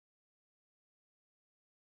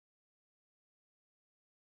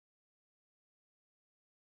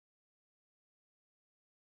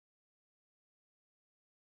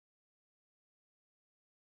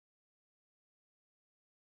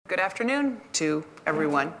Good afternoon to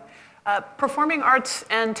everyone. Performing arts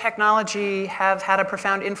and technology have had a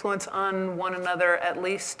profound influence on one another, at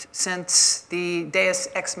least since the Deus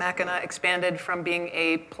Ex Machina expanded from being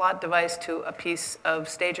a plot device to a piece of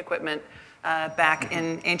stage equipment back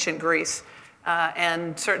in ancient Greece.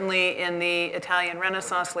 And certainly in the Italian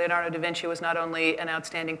Renaissance, Leonardo da Vinci was not only an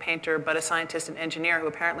outstanding painter, but a scientist and engineer who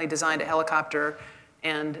apparently designed a helicopter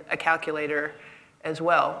and a calculator as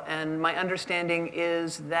well. And my understanding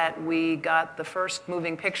is that we got the first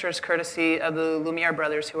moving pictures courtesy of the Lumiere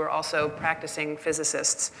brothers, who are also practicing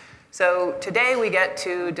physicists. So today we get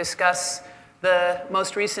to discuss the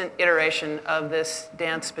most recent iteration of this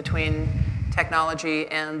dance between technology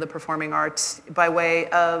and the performing arts by way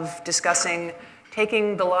of discussing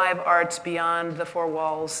taking the live arts beyond the four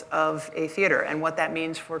walls of a theater and what that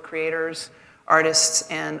means for creators, artists,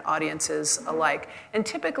 and audiences alike. And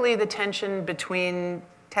typically the tension between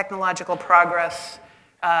technological progress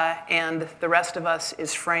and the rest of us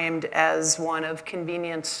is framed as one of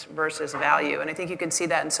convenience versus value. And I think you can see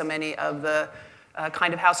that in so many of the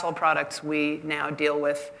kind of household products we now deal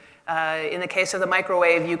with. In the case of the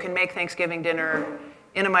microwave, you can make Thanksgiving dinner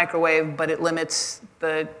in a microwave, but it limits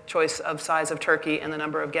the choice of size of turkey and the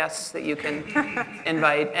number of guests that you can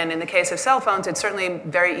invite. And in the case of cell phones, it's certainly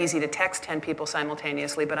very easy to text 10 people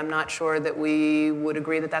simultaneously, but I'm not sure that we would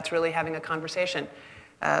agree that that's really having a conversation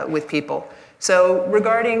with people. So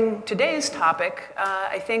regarding today's topic,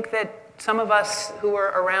 I think that some of us who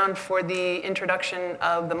were around for the introduction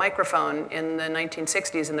of the microphone in the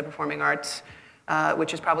 1960s in the performing arts,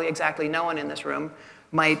 which is probably exactly no one in this room,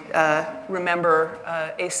 might remember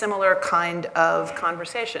a similar kind of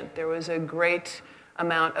conversation. There was a great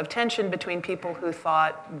amount of tension between people who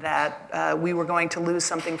thought that we were going to lose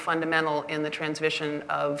something fundamental in the transmission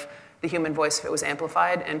of the human voice if it was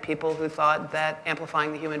amplified, and people who thought that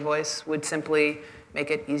amplifying the human voice would simply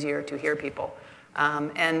make it easier to hear people.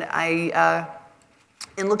 And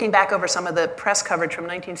in looking back over some of the press coverage from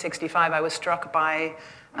 1965, I was struck by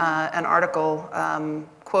an article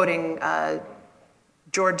quoting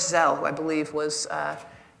George Zell, who I believe was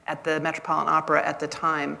at the Metropolitan Opera at the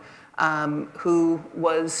time, who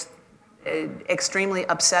was extremely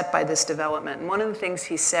upset by this development. And one of the things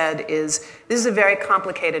he said is, this is a very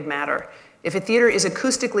complicated matter. If a theater is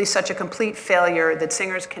acoustically such a complete failure that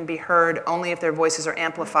singers can be heard only if their voices are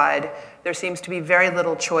amplified, there seems to be very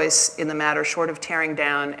little choice in the matter short of tearing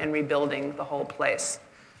down and rebuilding the whole place.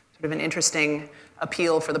 Sort of an interesting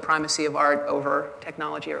appeal for the primacy of art over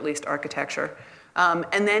technology, or at least architecture.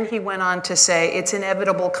 And then he went on to say, its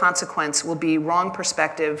inevitable consequence will be wrong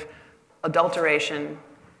perspective, adulteration,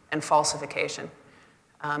 and falsification.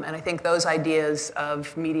 And I think those ideas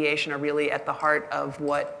of mediation are really at the heart of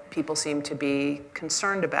what people seem to be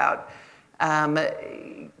concerned about.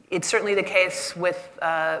 It's certainly the case with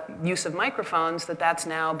use of microphones that that's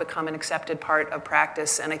now become an accepted part of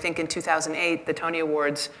practice. And I think in 2008, the Tony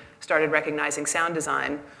Awards started recognizing sound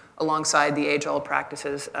design alongside the age-old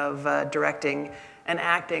practices of directing and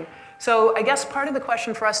acting. So I guess part of the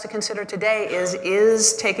question for us to consider today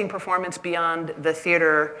is taking performance beyond the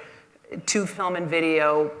theater to film and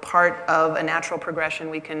video part of a natural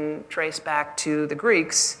progression we can trace back to the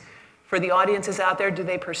Greeks? For the audiences out there, do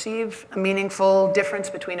they perceive a meaningful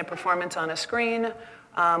difference between a performance on a screen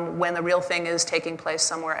when the real thing is taking place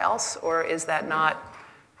somewhere else, or is that not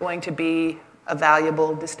going to be a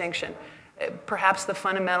valuable distinction? Perhaps the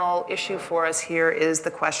fundamental issue for us here is the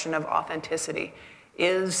question of authenticity.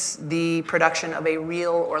 Is the production of a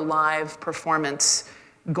real or live performance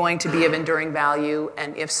going to be of enduring value?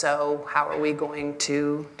 And if so, how are we going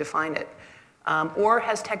to define it? Or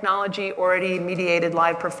has technology already mediated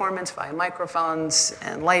live performance via microphones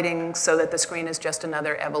and lighting so that the screen is just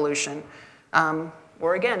another evolution?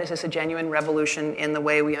 Or again, is this a genuine revolution in the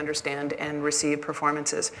way we understand and receive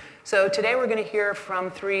performances? So today we're going to hear from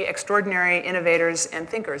three extraordinary innovators and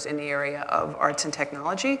thinkers in the area of arts and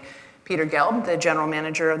technology. Peter Gelb, the general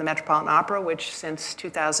manager of the Metropolitan Opera, which since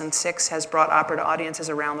 2006 has brought opera to audiences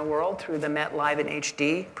around the world through the Met Live in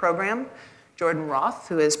HD program. Jordan Roth,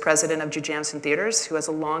 who is president of Jujamcyn Theaters, who has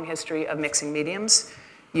a long history of mixing mediums.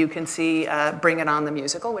 You can see Bring It On the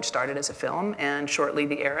musical, which started as a film, and shortly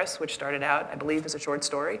The Heiress, which started out, I believe, as a short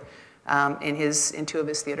story in two of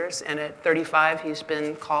his theaters. And at 35, he's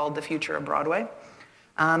been called the future of Broadway.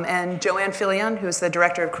 And Joanne Fillion, who is the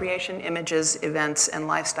director of creation, images, events, and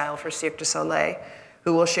lifestyle for Cirque du Soleil,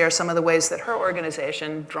 who will share some of the ways that her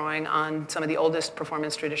organization, drawing on some of the oldest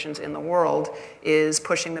performance traditions in the world, is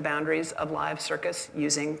pushing the boundaries of live circus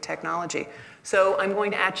using technology. So I'm going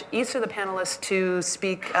to ask each of the panelists to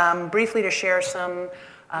speak briefly to share some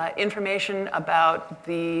information about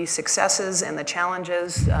the successes and the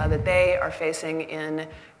challenges that they are facing in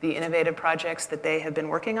the innovative projects that they have been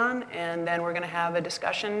working on. And then we're going to have a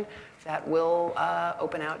discussion that will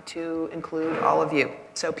open out to include all of you.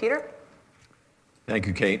 So, Peter? Thank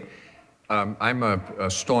you, Kate. I'm a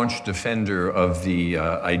staunch defender of the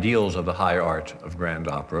ideals of the high art of grand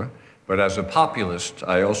opera. But as a populist,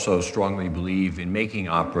 I also strongly believe in making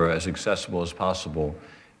opera as accessible as possible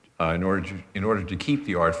in order to keep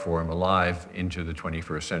the art form alive into the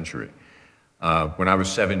 21st century. When I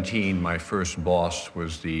was 17, my first boss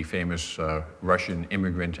was the famous Russian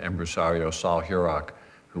immigrant impresario Sol Hurok,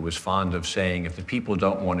 who was fond of saying, if the people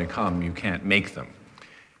don't want to come, you can't make them.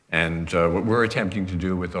 And what we're attempting to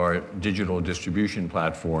do with our digital distribution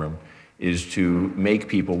platform is to make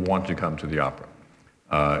people want to come to the opera.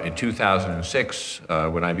 In 2006,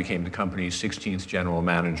 when I became the company's 16th general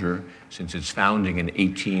manager, since its founding in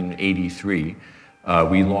 1883,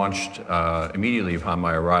 we launched immediately upon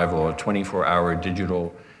my arrival a 24-hour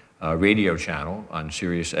digital radio channel on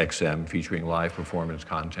Sirius XM featuring live performance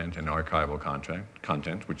content and archival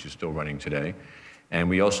content, which is still running today. And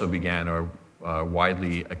we also began our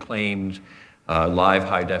widely acclaimed live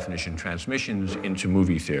high-definition transmissions into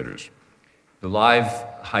movie theaters. The live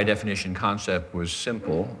high-definition concept was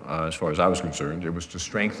simple, as far as I was concerned. It was to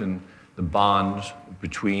strengthen the bond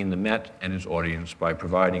between the Met and its audience by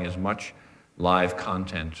providing as much live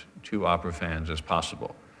content to opera fans as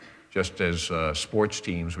possible. Just as sports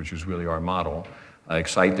teams, which is really our model,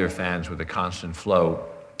 excite their fans with a constant flow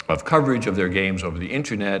of coverage of their games over the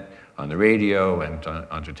internet, on the radio, and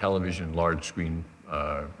onto television, large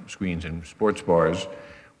screens in sports bars,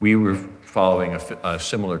 we were following a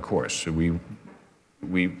similar course. So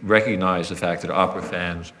we recognize the fact that opera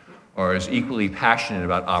fans are as equally passionate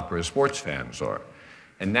about opera as sports fans are.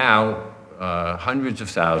 And now, hundreds of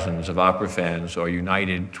thousands of opera fans are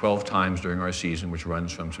united 12 times during our season, which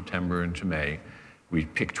runs from September into May. We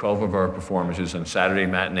pick 12 of our performances on Saturday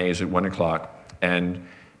matinees at 1 o'clock and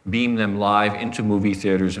beam them live into movie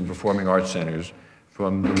theaters and performing arts centers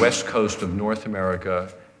from the west coast of North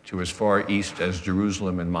America to as far east as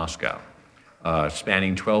Jerusalem and Moscow,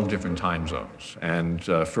 spanning 12 different time zones. And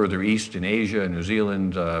further east in Asia, New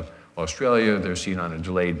Zealand, Australia, they're seen on a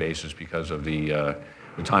delayed basis because of the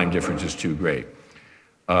time difference is too great.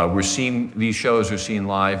 These shows are seen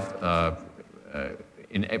live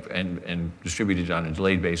and distributed on a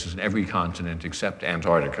delayed basis in every continent except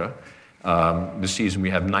Antarctica. This season we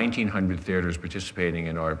have 1,900 theaters participating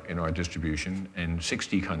in our distribution in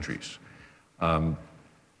 60 countries.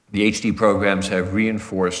 The HD programs have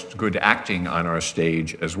reinforced good acting on our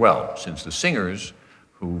stage as well, since the singers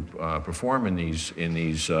who perform in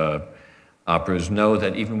these operas know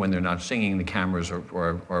that even when they're not singing, the cameras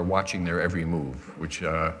are watching their every move, which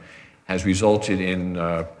has resulted in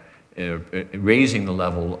raising the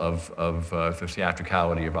level of the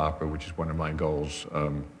theatricality of opera, which is one of my goals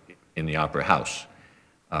in the opera house.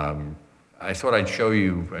 I thought I'd show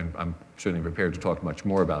you, and I'm certainly prepared to talk much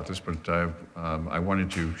more about this, but I wanted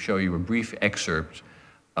to show you a brief excerpt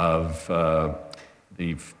of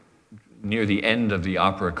near the end of the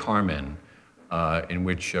opera Carmen, in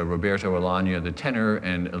which Roberto Alagna, the tenor,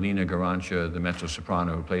 and Elena Garancia, the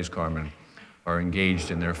mezzo-soprano who plays Carmen, are engaged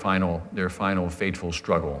in their final fateful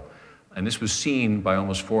struggle. And this was seen by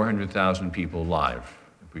almost 400,000 people live.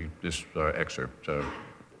 This excerpt,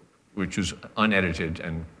 which is unedited,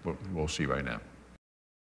 and we'll see right now.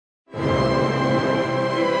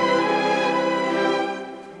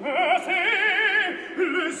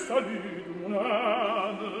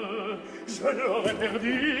 Je l'aurais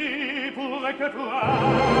perdu pour que toi,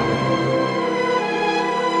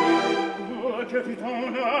 que tu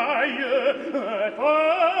t'en ailles,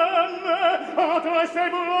 femme, entre ses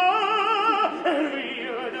bras,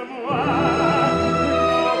 rire de moi.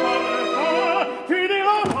 Tu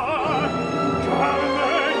diras pas,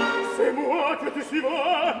 Carmen, c'est moi que tu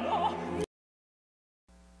suivras.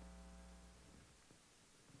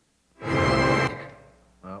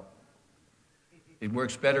 Well, it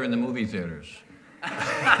works better in the movie theaters.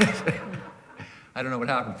 I don't know what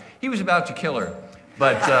happened. He was about to kill her,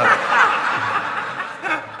 but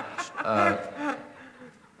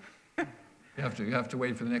you have to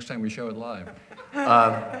wait for the next time we show it live.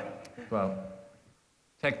 Well,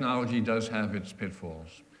 technology does have its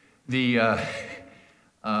pitfalls. But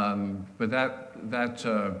that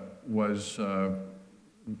was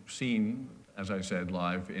seen, as I said,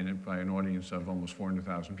 live by an audience of almost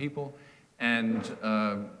 400,000 people. And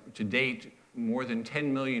to date, more than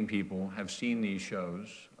 10 million people have seen these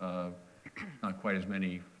shows. Not quite as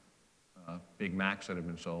many Big Macs that have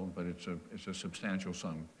been sold, but it's a substantial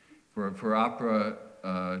sum. For opera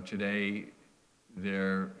today,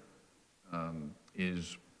 there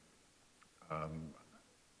is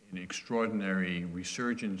an extraordinary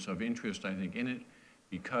resurgence of interest, I think, in it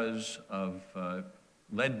because of,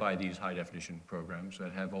 led by these high-definition programs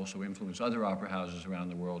that have also influenced other opera houses around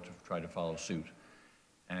the world to try to follow suit.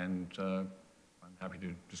 And I'm happy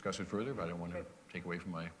to discuss it further, but I don't want to take away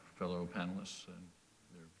from my fellow panelists and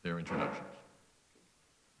their introductions.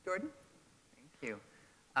 Jordan? Thank you.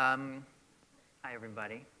 Hi,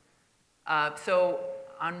 everybody. So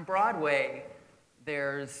on Broadway,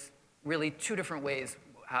 there's really two different ways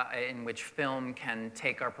in which film can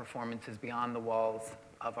take our performances beyond the walls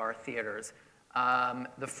of our theaters.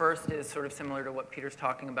 The first is sort of similar to what Peter's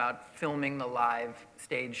talking about, filming the live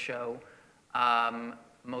stage show.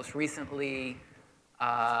 Most recently,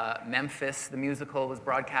 Memphis, the musical, was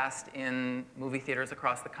broadcast in movie theaters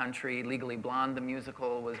across the country. Legally Blonde, the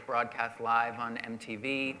musical, was broadcast live on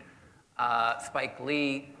MTV. Spike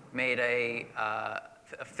Lee made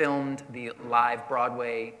filmed the live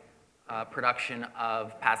Broadway production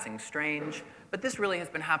of Passing Strange. But this really has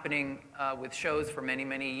been happening with shows for many,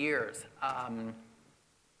 many years.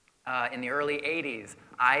 In the early 80s,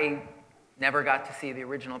 I never got to see the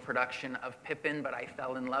original production of Pippin, but I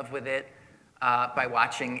fell in love with it by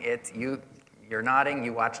watching it. You're nodding,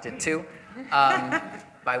 you watched it too.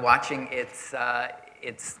 By watching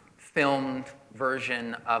its filmed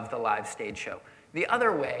version of the live stage show. The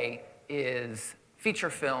other way is feature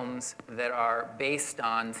films that are based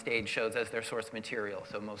on stage shows as their source material.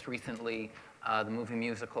 So most recently, the movie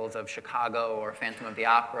musicals of Chicago or Phantom of the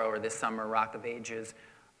Opera, or this summer, Rock of Ages.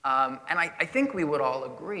 And I think we would all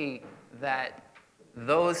agree that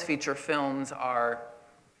those feature films are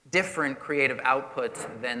different creative outputs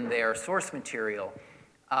than their source material.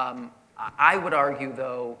 I would argue,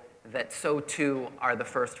 though, that so too are the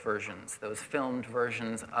first versions, those filmed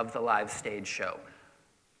versions of the live stage show.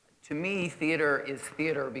 To me, theater is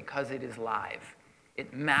theater because it is live.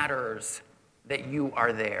 It matters that you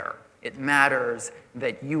are there. It matters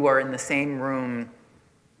that you are in the same room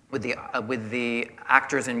with the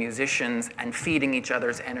actors and musicians and feeding each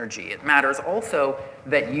other's energy. It matters also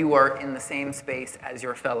that you are in the same space as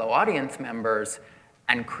your fellow audience members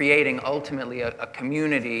and creating ultimately a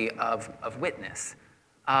community of witness.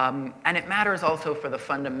 And it matters also for the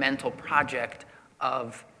fundamental project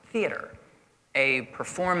of theater. A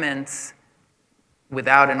performance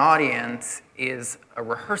without an audience is a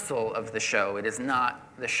rehearsal of the show. It is not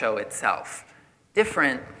the show itself.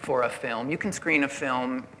 Different for a film. You can screen a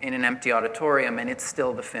film in an empty auditorium and it's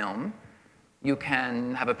still the film. You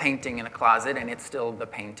can have a painting in a closet and it's still the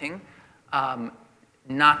painting.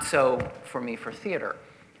 Not so for me for theater,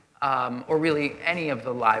 or really any of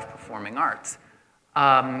the live performing arts.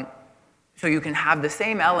 So you can have the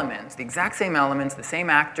same elements, the exact same elements, the same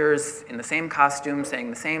actors in the same costume saying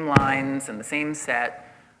the same lines and the same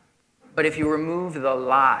set, but if you remove the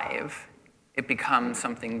live, it becomes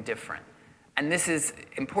something different. And this is,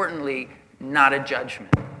 importantly, not a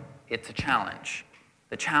judgment. It's a challenge.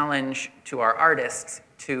 The challenge to our artists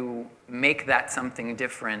to make that something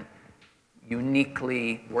different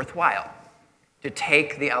uniquely worthwhile. To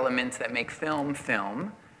take the elements that make film,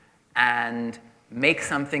 film, and make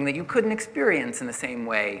something that you couldn't experience in the same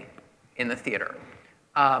way in the theater.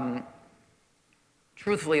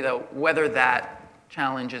 Truthfully, though, whether that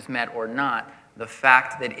challenge is met or not, the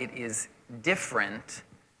fact that it is different,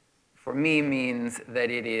 for me, means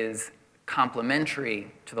that it is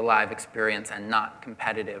complementary to the live experience and not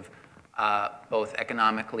competitive, both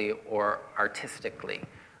economically or artistically.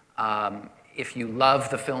 If you love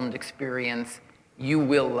the filmed experience, you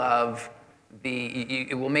will love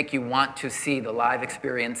it will make you want to see the live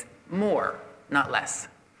experience more, not less.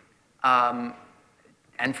 And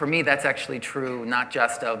for me, that's actually true not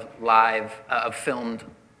just of of filmed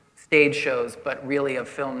stage shows, but really of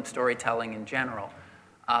filmed storytelling in general.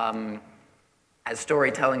 As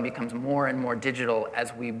storytelling becomes more and more digital,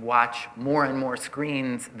 as we watch more and more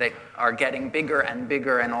screens that are getting bigger and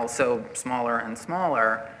bigger and also smaller and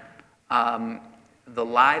smaller, the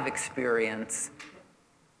live experience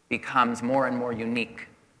becomes more and more unique,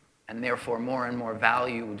 and therefore more and more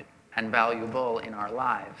valued and valuable in our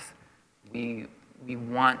lives. We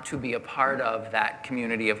want to be a part of that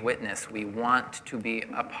community of witness. We want to be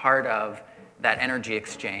a part of that energy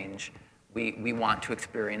exchange. We want to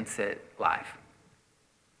experience it live.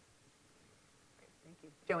 Thank you.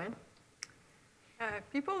 Joanne?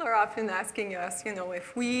 People are often asking us,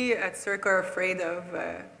 if we at Cirque are afraid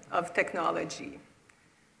of technology.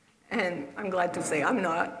 And I'm glad to say I'm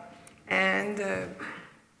not. And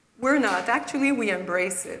we're not. Actually, we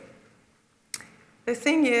embrace it. The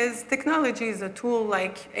thing is, technology is a tool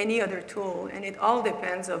like any other tool, and it all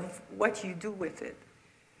depends on what you do with it.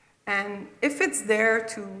 And if it's there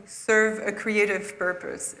to serve a creative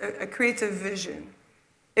purpose, a creative vision,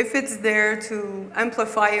 if it's there to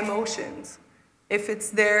amplify emotions, if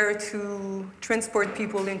it's there to transport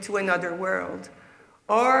people into another world,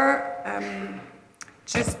 or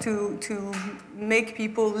just to make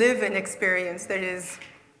people live an experience that is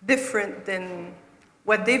different than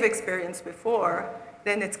what they've experienced before,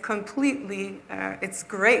 then it's completely, it's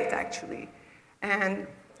great actually. And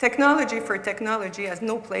technology for technology has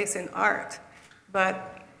no place in art,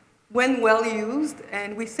 but when well used,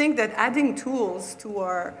 and we think that adding tools to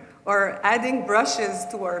or adding brushes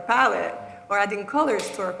to our palette, or adding colors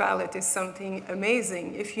to our palette is something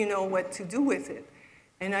amazing if you know what to do with it.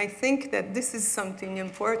 And I think that this is something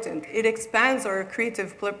important. It expands our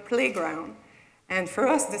creative playground. And for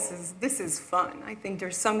us, this is fun. I think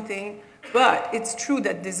there's something, but it's true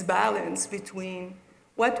that this balance between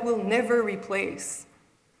what will never replace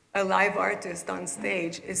a live artist on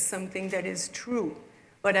stage is something that is true.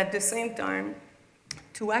 But at the same time,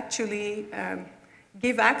 to actually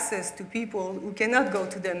give access to people who cannot go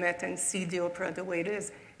to the Met and see the opera the way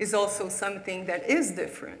it is also something that is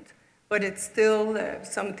different. But it's still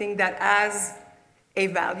something that has a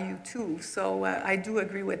value too. So I do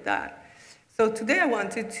agree with that. So today I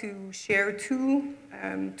wanted to share two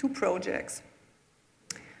projects.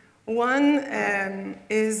 One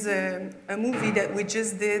is a movie that we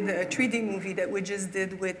just did, a 3D movie that we just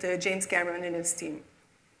did with James Cameron and his team.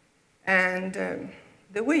 And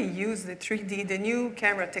the way he used the 3D, the new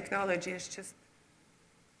camera technology is just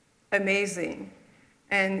amazing.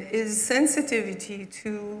 And his sensitivity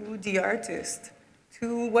to the artist,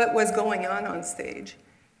 to what was going on stage,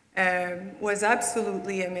 was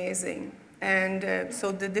absolutely amazing. And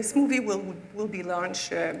so this movie will be launched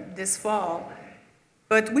this fall.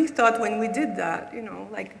 But we thought when we did that, you know,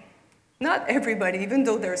 like not everybody, even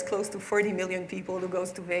though there's close to 40 million people who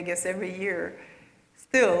goes to Vegas every year,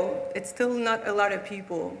 it's still not a lot of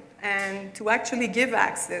people. And to actually give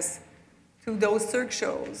access to those Cirque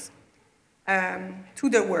shows to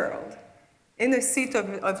the world in a seat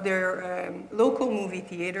of their local movie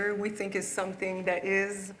theater, we think is something that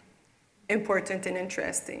is important and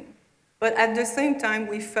interesting. But at the same time,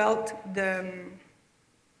 we felt the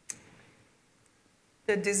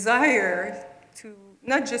desire to,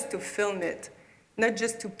 not just to film it, not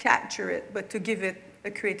just to capture it, but to give it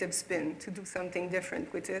a creative spin, to do something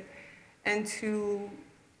different with it, and to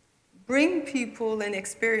bring people an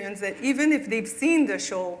experience that even if they've seen the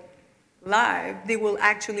show live, they will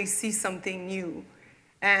actually see something new.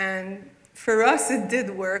 And for us, it did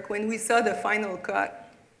work when we saw the final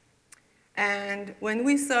cut. And when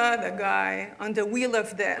we saw the guy on the wheel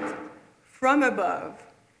of death from above,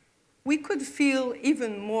 we could feel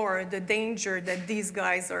even more the danger that these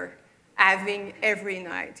guys are having every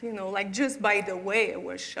night, you know, like just by the way it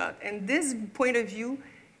was shot. And this point of view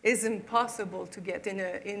is impossible to get in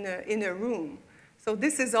a room. So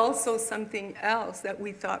this is also something else that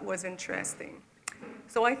we thought was interesting.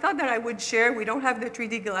 So I thought that I would share, we don't have the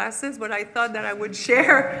 3D glasses, but I thought that I would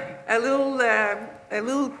share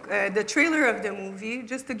the trailer of the movie,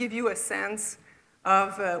 just to give you a sense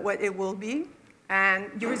of what it will be,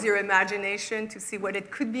 and use your imagination to see what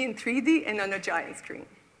it could be in 3D and on a giant screen.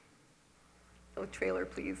 So trailer,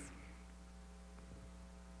 please.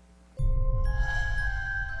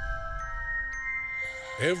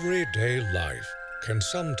 Everyday life can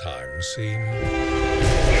sometimes seem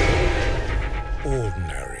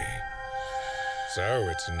ordinary. So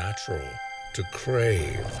it's natural to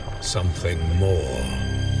crave something more.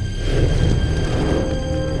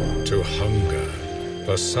 To hunger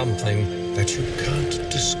for something that you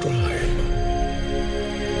can't describe.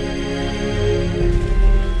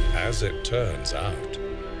 As it turns out,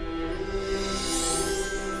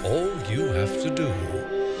 all you have to do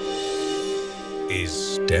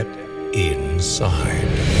is step inside.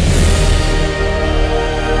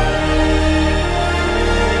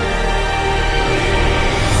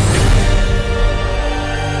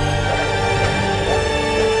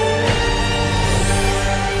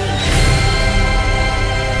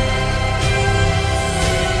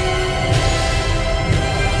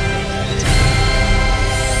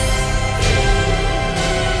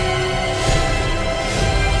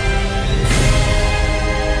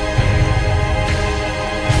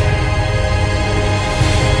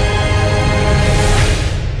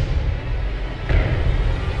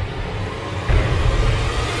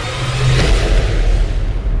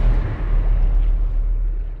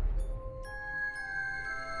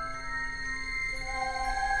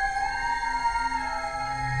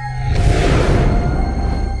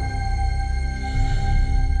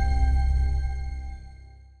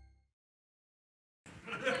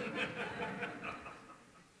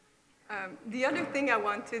 The other thing I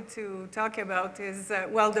wanted to talk about is,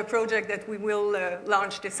 well, the project that we will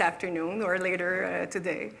launch this afternoon or later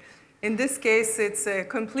today. In this case, it's a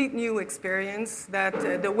complete new experience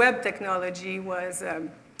that the web technology was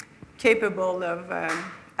capable of,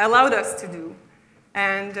 allowed us to do.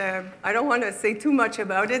 And I don't want to say too much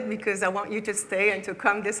about it because I want you to stay and to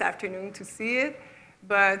come this afternoon to see it.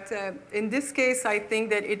 But in this case, I think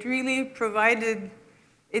that it really provided,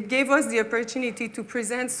 it gave us the opportunity to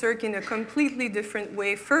present Cirque in a completely different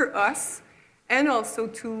way for us and also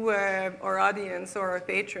to our audience or our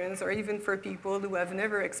patrons or even for people who have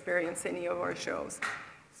never experienced any of our shows.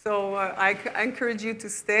 So I encourage you to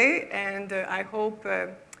stay, and I hope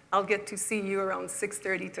I'll get to see you around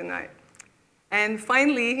 6:30 tonight. And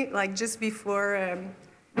finally, like just before,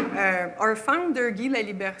 our founder, Guy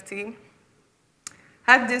Laliberté,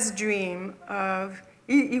 had this dream of,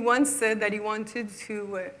 he once said that he wanted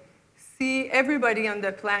to see everybody on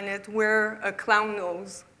the planet wear a clown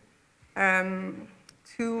nose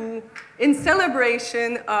in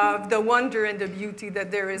celebration of the wonder and the beauty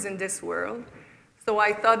that there is in this world. So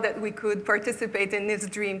I thought that we could participate in this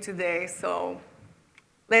dream today. So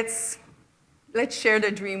let's share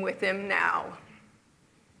the dream with him now.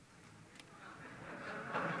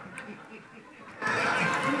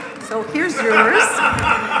 So here's yours.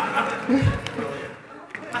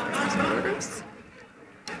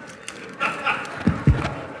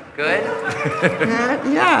 Good?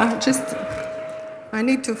 Yeah, just, I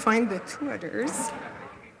need to find the two others.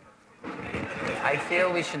 I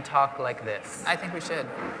feel we should talk like this. I think we should.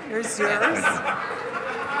 Here's yours.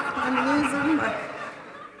 I'm losing my...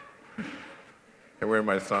 I wear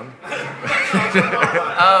my thumb.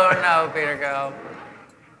 Oh no, Peter Gelb.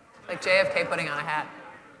 Like JFK putting on a hat.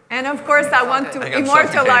 And of course, I want to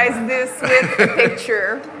immortalize this with a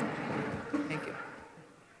picture. Thank you.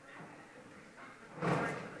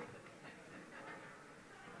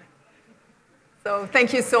 So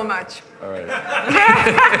thank you so much. All right.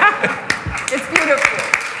 It's beautiful.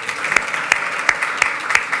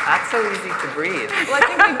 Not so easy to breathe. Well, I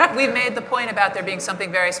think we've made the point about there being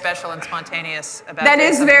something very special and spontaneous about That doing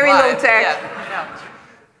is something very live. low-tech. Yeah.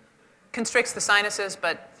 Constricts the sinuses,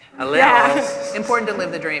 but A little. Yeah. important to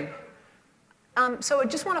live the dream. So I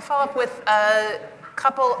just want to follow up with a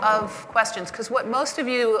couple of questions, because what most of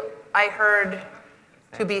you I heard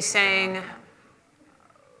to be saying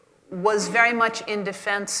was very much in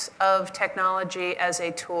defense of technology as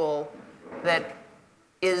a tool that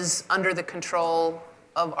is under the control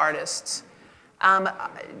of artists.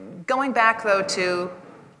 Going back, though, to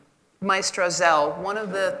Maestro Zell, one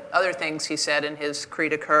of the other things he said in his cri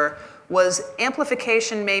de coeur was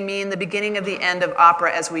amplification may mean the beginning of the end of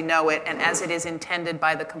opera as we know it and as it is intended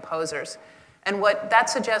by the composers. And what that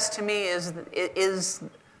suggests to me is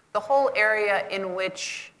the whole area in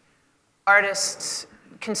which artists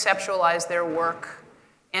conceptualize their work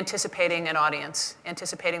anticipating an audience,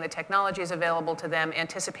 anticipating the technologies available to them,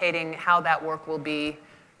 anticipating how that work will be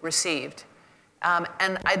received.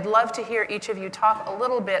 And I'd love to hear each of you talk a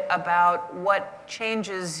little bit about what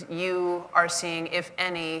changes you are seeing, if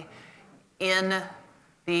any, in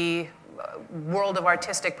the world of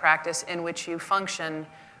artistic practice in which you function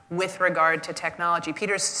with regard to technology.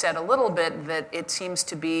 Peter said a little bit that it seems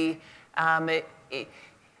to be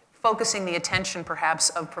focusing the attention, perhaps,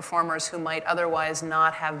 of performers who might otherwise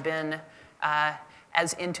not have been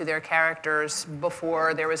as into their characters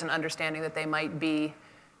before there was an understanding that they might be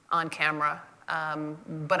on camera.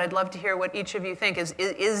 But I'd love to hear what each of you think.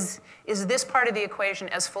 Is this part of the equation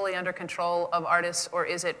as fully under control of artists, or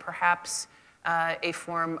is it perhaps a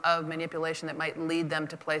form of manipulation that might lead them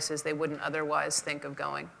to places they wouldn't otherwise think of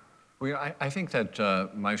going? Well, I think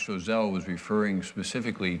that Maestro Zell was referring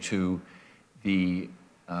specifically to the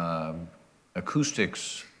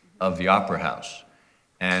acoustics of the opera house.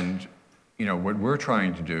 And what we're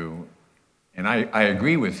trying to do, and I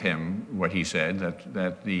agree with him, what he said,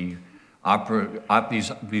 that the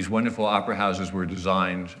these wonderful opera houses were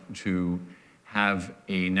designed to have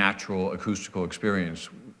a natural acoustical experience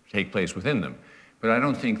take place within them. But I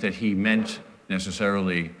don't think that he meant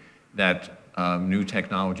necessarily that new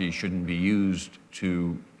technology shouldn't be used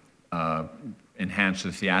to enhance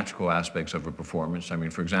the theatrical aspects of a performance. I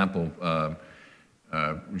mean, for example,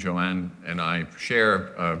 Joanne and I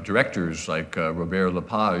share directors like Robert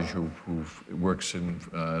Lepage, who works in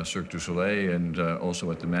Cirque du Soleil and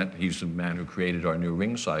also at the Met. He's the man who created our new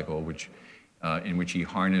ring cycle, in which he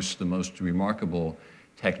harnessed the most remarkable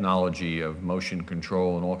technology of motion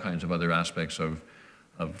control and all kinds of other aspects of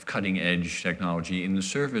cutting-edge technology in the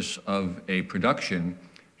service of a production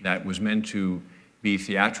that was meant to be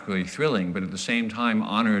theatrically thrilling, but at the same time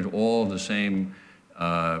honored all the same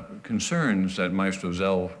concerns that Maestro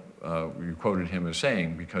Zell, you quoted him as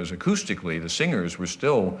saying, because acoustically, the singers were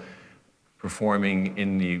still performing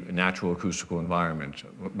in the natural acoustical environment.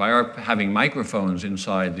 By our having microphones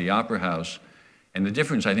inside the opera house, and the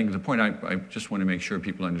difference, I think the point I just want to make sure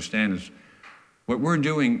people understand is what we're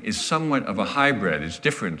doing is somewhat of a hybrid. It's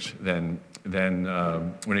different than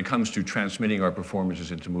when it comes to transmitting our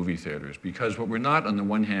performances into movie theaters, because what we're not, on the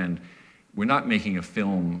one hand, we're not making a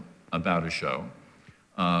film about a show,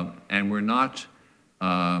 and we're not,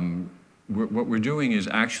 what we're doing is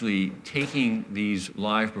actually taking these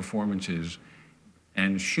live performances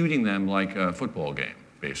and shooting them like a football game,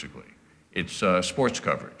 basically. It's sports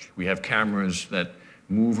coverage. We have cameras that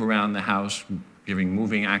move around the house, giving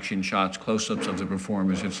moving action shots, close-ups of the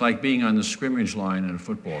performers. It's like being on the scrimmage line in a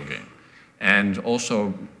football game. And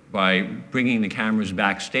also, by bringing the cameras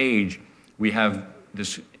backstage, we have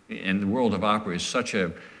this, and the world of opera is such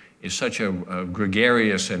a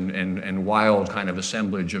gregarious and wild kind of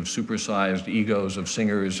assemblage of supersized egos of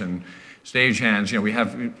singers and stagehands. You know, we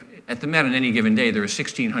have, at the Met on any given day, there are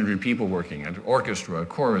 1,600 people working, an orchestra, a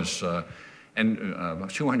chorus, and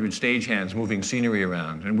 200 stagehands moving scenery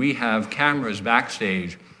around. And we have cameras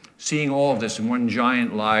backstage seeing all of this in one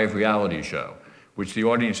giant live reality show, which the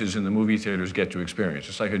audiences in the movie theaters get to experience.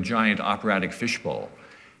 It's like a giant operatic fishbowl.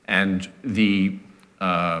 And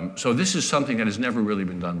so this is something that has never really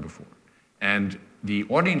been done before. And the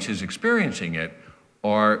audiences experiencing it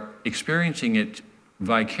are experiencing it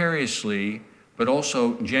vicariously, but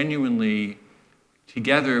also genuinely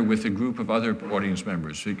together with a group of other audience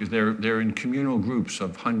members, because they're in communal groups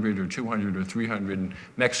of 100 or 200 or 300. In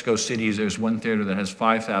Mexico City, there's one theater that has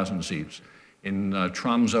 5,000 seats. In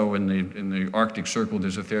Tromsø, in the Arctic Circle,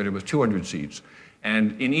 there's a theater with 200 seats.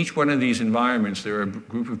 And in each one of these environments, there are a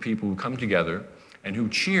group of people who come together and who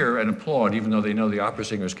cheer and applaud, even though they know the opera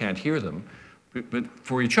singers can't hear them, but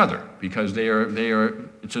for each other, because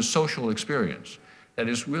it's a social experience that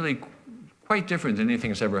is really quite different than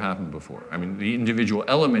anything that's ever happened before. I mean, the individual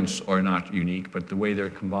elements are not unique, but the way they're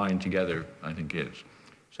combined together, I think, is.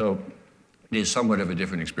 So it is somewhat of a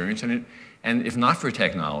different experience, and if not for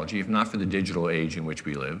technology, if not for the digital age in which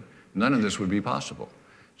we live, none of this would be possible.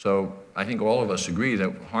 So I think all of us agree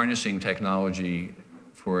that harnessing technology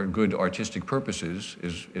for good artistic purposes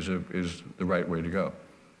is the right way to go.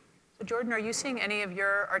 So Jordan, are you seeing any of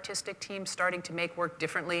your artistic teams starting to make work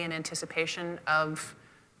differently in anticipation of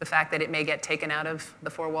the fact that it may get taken out of the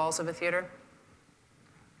four walls of a theater?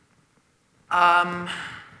 I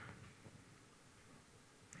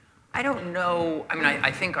don't know. I mean,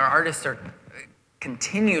 I think our artists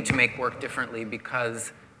continue to make work differently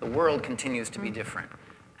because the world continues to be different.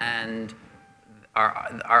 And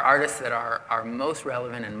our artists that are most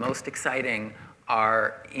relevant and most exciting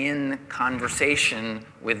are in conversation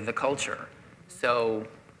with the culture. So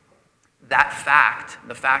that fact,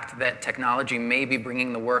 the fact that technology may be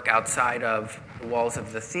bringing the work outside of the walls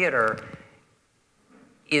of the theater,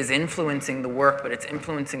 is influencing the work, but it's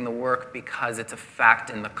influencing the work because it's a fact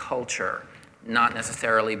in the culture, not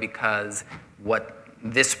necessarily because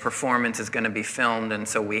this performance is going to be filmed and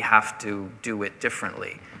so we have to do it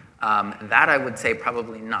differently. That I would say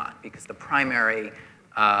probably not, because the primary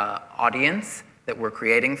audience that we're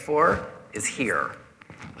creating for is here.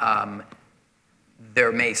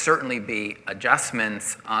 There may certainly be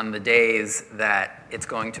adjustments on the days that it's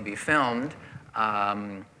going to be filmed,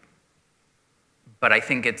 but I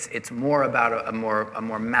think it's more about a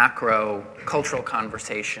more macro cultural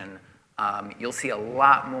conversation. You'll see a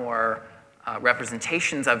lot more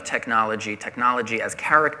representations of technology as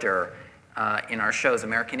character in our shows.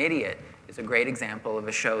 American Idiot is a great example of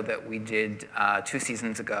a show that we did 2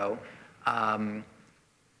 seasons ago. And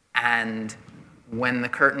when the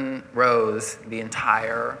curtain rose, the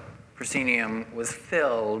entire proscenium was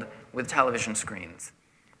filled with television screens,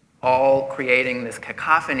 all creating this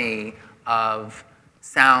cacophony of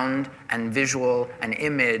sound and visual and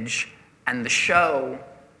image, and the show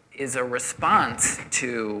is a response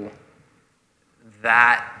to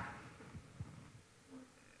that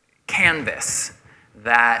canvas,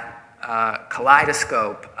 that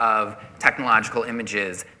kaleidoscope of technological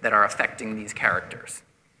images that are affecting these characters.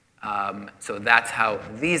 So that's how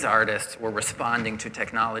these artists were responding to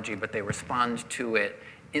technology, but they respond to it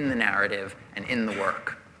in the narrative and in the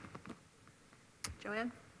work.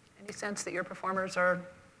 Joanne, any sense that your performers are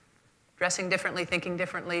dressing differently, thinking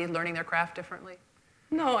differently, learning their craft differently?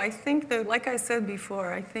 No, I think that, like I said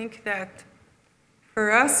before, I think that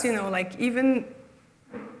for us, like even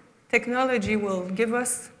technology will give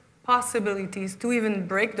us possibilities to even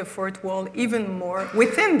break the fourth wall even more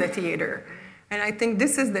within the theater. And I think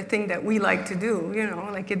this is the thing that we like to do, you know,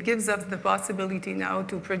 like it gives us the possibility now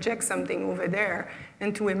to project something over there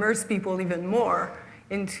and to immerse people even more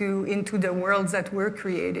into the worlds that we're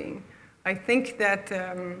creating. I think that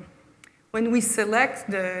when we select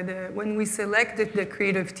the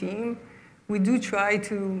creative team, we do try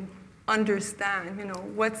to understand, you know,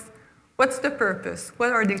 what's the purpose?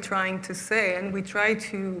 What are they trying to say? And we try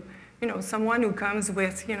to, you know, someone who comes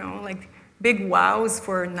with, you know, like big wows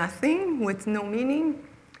for nothing, with no meaning,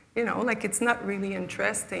 you know, like it's not really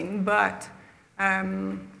interesting. But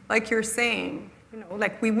like you're saying, you know,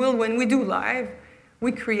 like when we do live,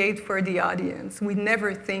 we create for the audience. We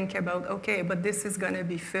never think about, okay, but this is gonna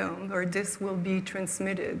be filmed or this will be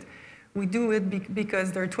transmitted. We do it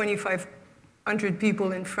because there are 2,500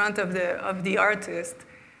 people in front of the artist,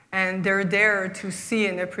 and they're there to see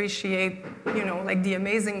and appreciate, you know, like the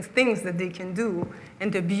amazing things that they can do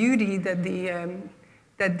and the beauty that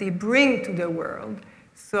they bring to the world.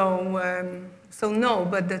 So no,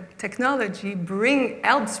 but the technology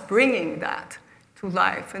helps bringing that to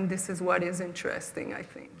life, and this is what is interesting, I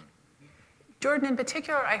think. Jordan, in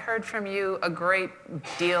particular, I heard from you a great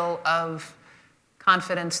deal of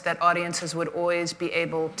confidence that audiences would always be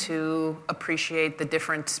able to appreciate the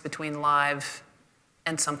difference between live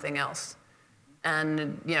and something else.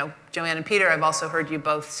 And, you know, Joanne and Peter, I've also heard you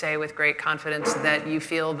both say with great confidence that you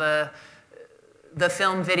feel the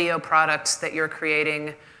film video products that you're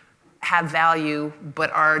creating have value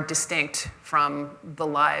but are distinct from the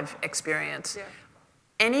live experience. Yeah.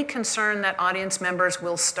 Any concern that audience members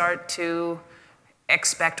will start to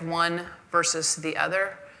expect one versus the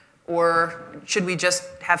other? Or should we just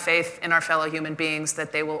have faith in our fellow human beings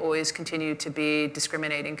that they will always continue to be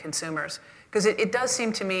discriminating consumers? Because it does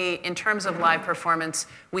seem to me, in terms of live performance,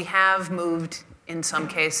 we have moved, in some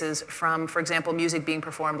cases, from, for example, music being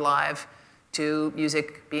performed live to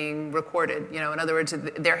music being recorded. You know, in other words,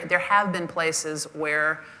 there have been places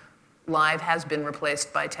where live has been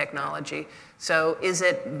replaced by technology. So is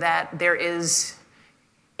it that there is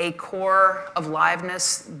a core of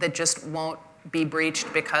liveness that just won't be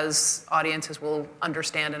breached because audiences will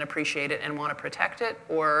understand and appreciate it and want to protect it?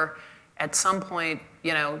 Or at some point,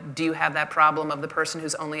 you know, do you have that problem of the person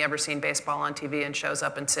who's only ever seen baseball on TV and shows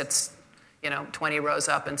up and sits, you know, 20 rows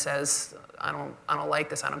up and says, I don't like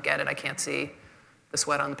this, I don't get it, I can't see the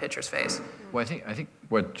sweat on the pitcher's face? Well, I think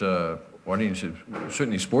what audiences,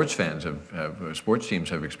 certainly sports fans sports teams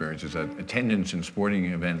have experienced is that attendance in sporting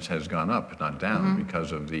events has gone up, not down,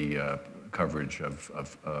 because of the coverage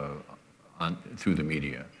through the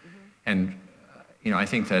media. And you know, I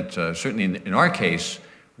think that certainly in our case,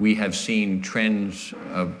 we have seen trends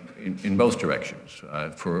in both directions.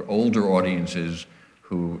 For older audiences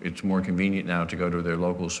who it's more convenient now to go to their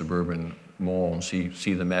local suburban mall and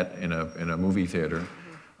see the Met in a movie theater,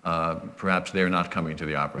 perhaps they're not coming to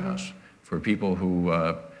the Opera House. For people who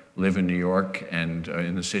live in New York and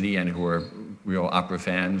in the city and who are real opera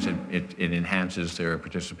fans, it enhances their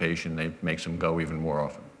participation. It makes them go even more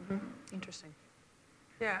often. Interesting.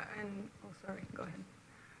 Yeah, and, oh, sorry, go ahead.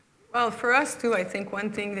 Well, for us too, I think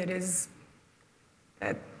one thing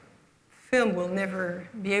that film will never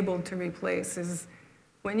be able to replace is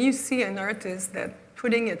when you see an artist that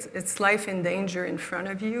putting its life in danger in front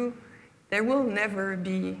of you, there will never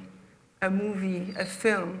be a movie, a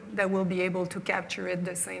film that will be able to capture it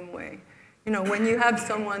the same way. You know, when you have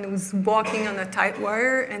someone who's walking on a tight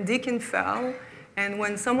wire and they can fall, and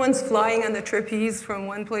when someone's flying on a trapeze from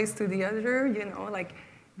one place to the other, you know, like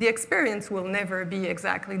the experience will never be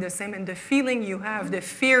exactly the same. And the feeling you have, the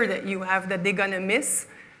fear that you have that they're gonna miss,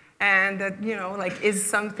 and that, you know, like is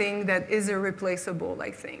something that is irreplaceable,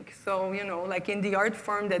 I think. So, you know, like in the art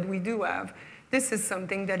form that we do have, this is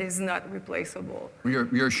something that is not replaceable.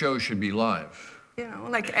 Your show should be live. You know,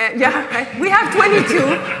 like, yeah, we have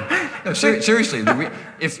 22. No, seriously,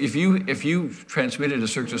 if you transmitted a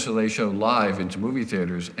Cirque du Soleil show live into movie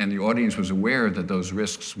theaters and the audience was aware that those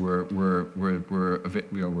risks were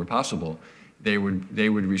possible, they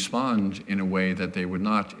would respond in a way that they would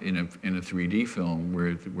not in a 3D film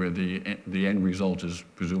where the end result is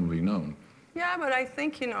presumably known. Yeah, but I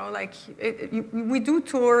think, you know, like, we do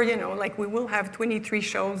tour, you know, like we will have 23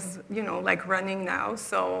 shows, you know, like running now,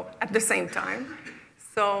 so at the same time.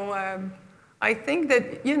 So I think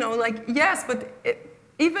that, you know, like, yes, but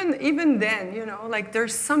even then, you know, like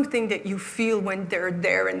there's something that you feel when they're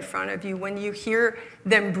there in front of you, when you hear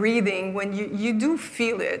them breathing, when you do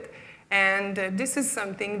feel it. And this is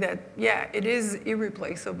something that, yeah, it is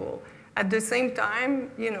irreplaceable. At the same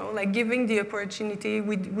time, you know, like giving the opportunity,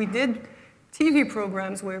 we did TV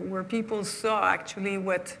programs where people saw actually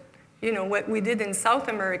what we did in South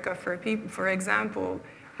America, for example,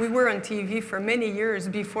 we were on TV for many years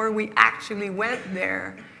before we actually went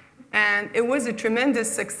there. And it was a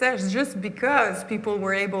tremendous success just because people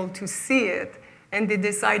were able to see it. And they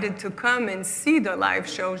decided to come and see the live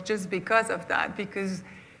shows just because of that.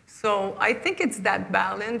 So I think it's that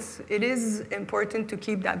balance. It is important to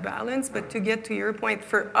keep that balance. But to get to your point,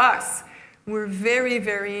 for us, we're very,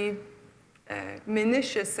 very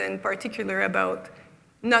minutious and particular about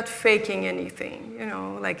not faking anything. You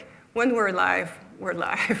know, like when we're live, we're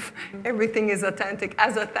live. Everything is authentic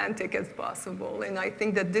as possible. And I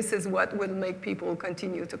think that this is what will make people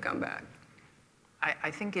continue to come back.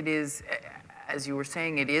 I think it is, as you were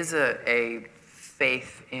saying, it is a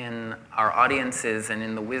faith in our audiences and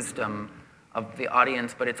in the wisdom of the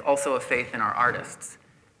audience, but it's also a faith in our artists,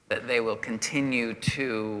 that they will continue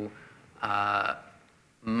to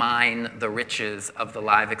mine the riches of the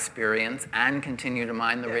live experience and continue to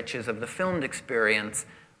mine the riches of the filmed experience,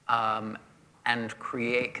 and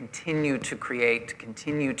continue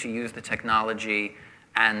to use the technology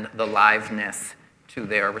and the liveness to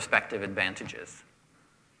their respective advantages.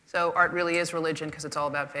 So art really is religion because it's all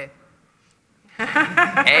about faith.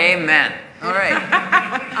 Amen. All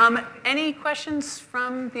right. Any questions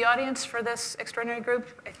from the audience for this extraordinary group?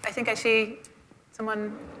 I think I see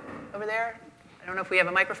someone over there. I don't know if we have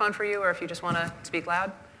a microphone for you or if you just want to speak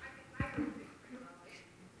loud.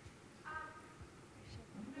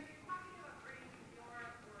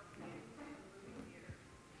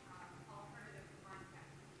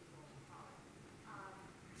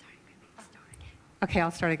 Okay,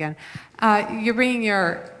 I'll start again. You're bringing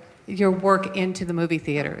your work into the movie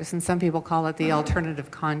theaters, and some people call it the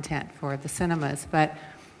alternative content for the cinemas. But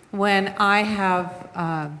when I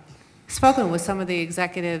have spoken with some of the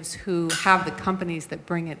executives who have the companies that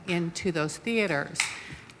bring it into those theaters,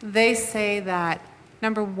 they say that,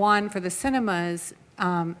 number one, for the cinemas,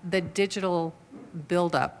 the digital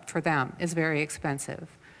buildup for them is very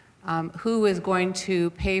expensive. Who is going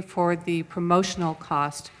to pay for the promotional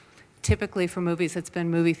cost? Typically for movies, it's been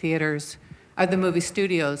movie theaters, or the movie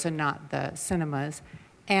studios and not the cinemas.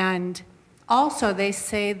 And also they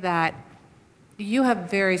say that you have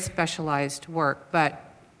very specialized work,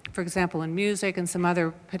 but for example, in music and some other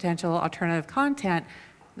potential alternative content,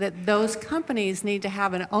 that those companies need to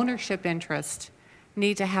have an ownership interest,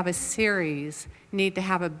 need to have a series, need to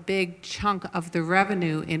have a big chunk of the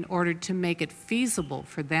revenue in order to make it feasible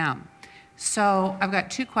for them. So I've got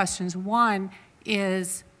two questions. One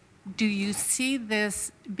is, do you see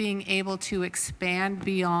this being able to expand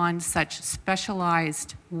beyond such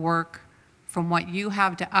specialized work from what you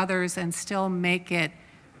have to others and still make it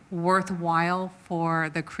worthwhile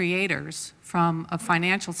for the creators from a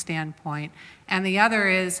financial standpoint? And the other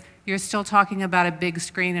is, you're still talking about a big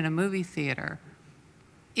screen in a movie theater.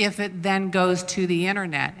 If it then goes to the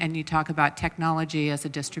internet and you talk about technology as a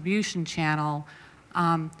distribution channel,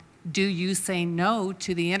 do you say no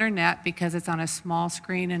to the internet because it's on a small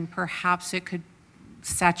screen and perhaps it could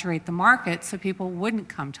saturate the market so people wouldn't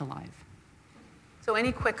come to live? So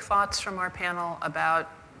any quick thoughts from our panel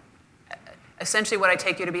about, essentially what I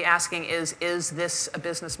take you to be asking is this a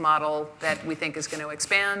business model that we think is going to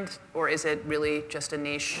expand, or is it really just a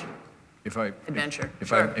niche adventure?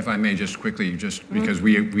 If I may just quickly, because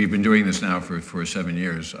we've been doing this now for 7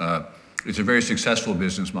 years, it's a very successful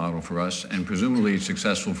business model for us, and presumably it's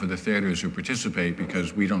successful for the theaters who participate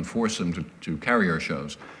because we don't force them to carry our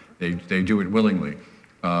shows. They do it willingly.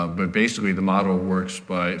 But basically the model works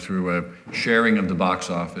through a sharing of the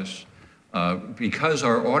box office. Because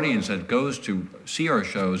our audience that goes to see our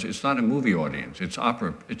shows, it's not a movie audience, it's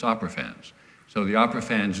opera fans. So the opera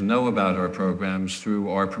fans know about our programs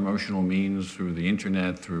through our promotional means, through the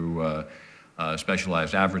internet, through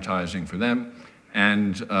specialized advertising for them.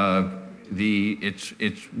 And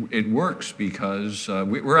it works because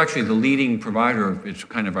we're actually the leading provider of, it's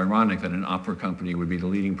kind of ironic that an opera company would be the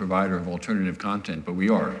leading provider of alternative content, but we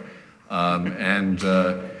are.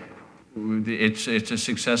 It's a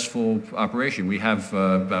successful operation. We have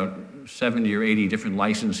about 70 or 80 different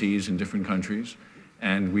licensees in different countries,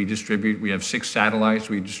 and we have 6 satellites.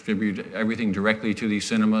 We distribute everything directly to these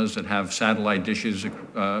cinemas that have satellite dishes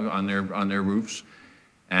on their roofs.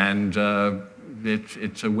 And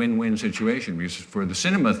it's a win-win situation because for the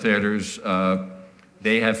cinema theaters,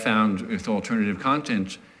 they have found with alternative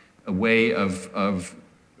content a way of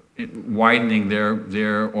widening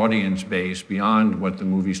their audience base beyond what the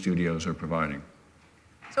movie studios are providing.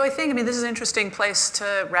 So I think, this is an interesting place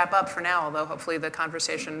to wrap up for now, although hopefully the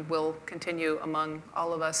conversation will continue among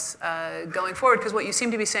all of us going forward, because what you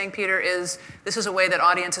seem to be saying, Peter, is this is a way that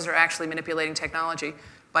audiences are actually manipulating technology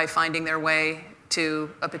by finding their way to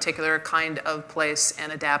a particular kind of place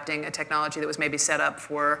and adapting a technology that was maybe set up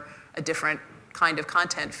for a different kind of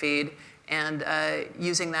content feed, and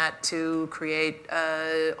using that to create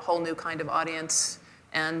a whole new kind of audience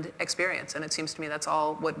and experience. And it seems to me that's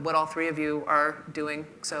all what all three of you are doing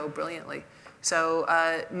so brilliantly. So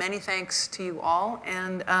many thanks to you all.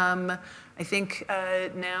 And I think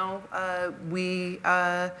now we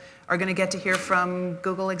are going to get to hear from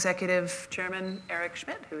Google Executive Chairman Eric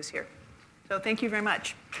Schmidt, who is here. So thank you very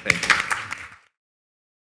much. Thank you.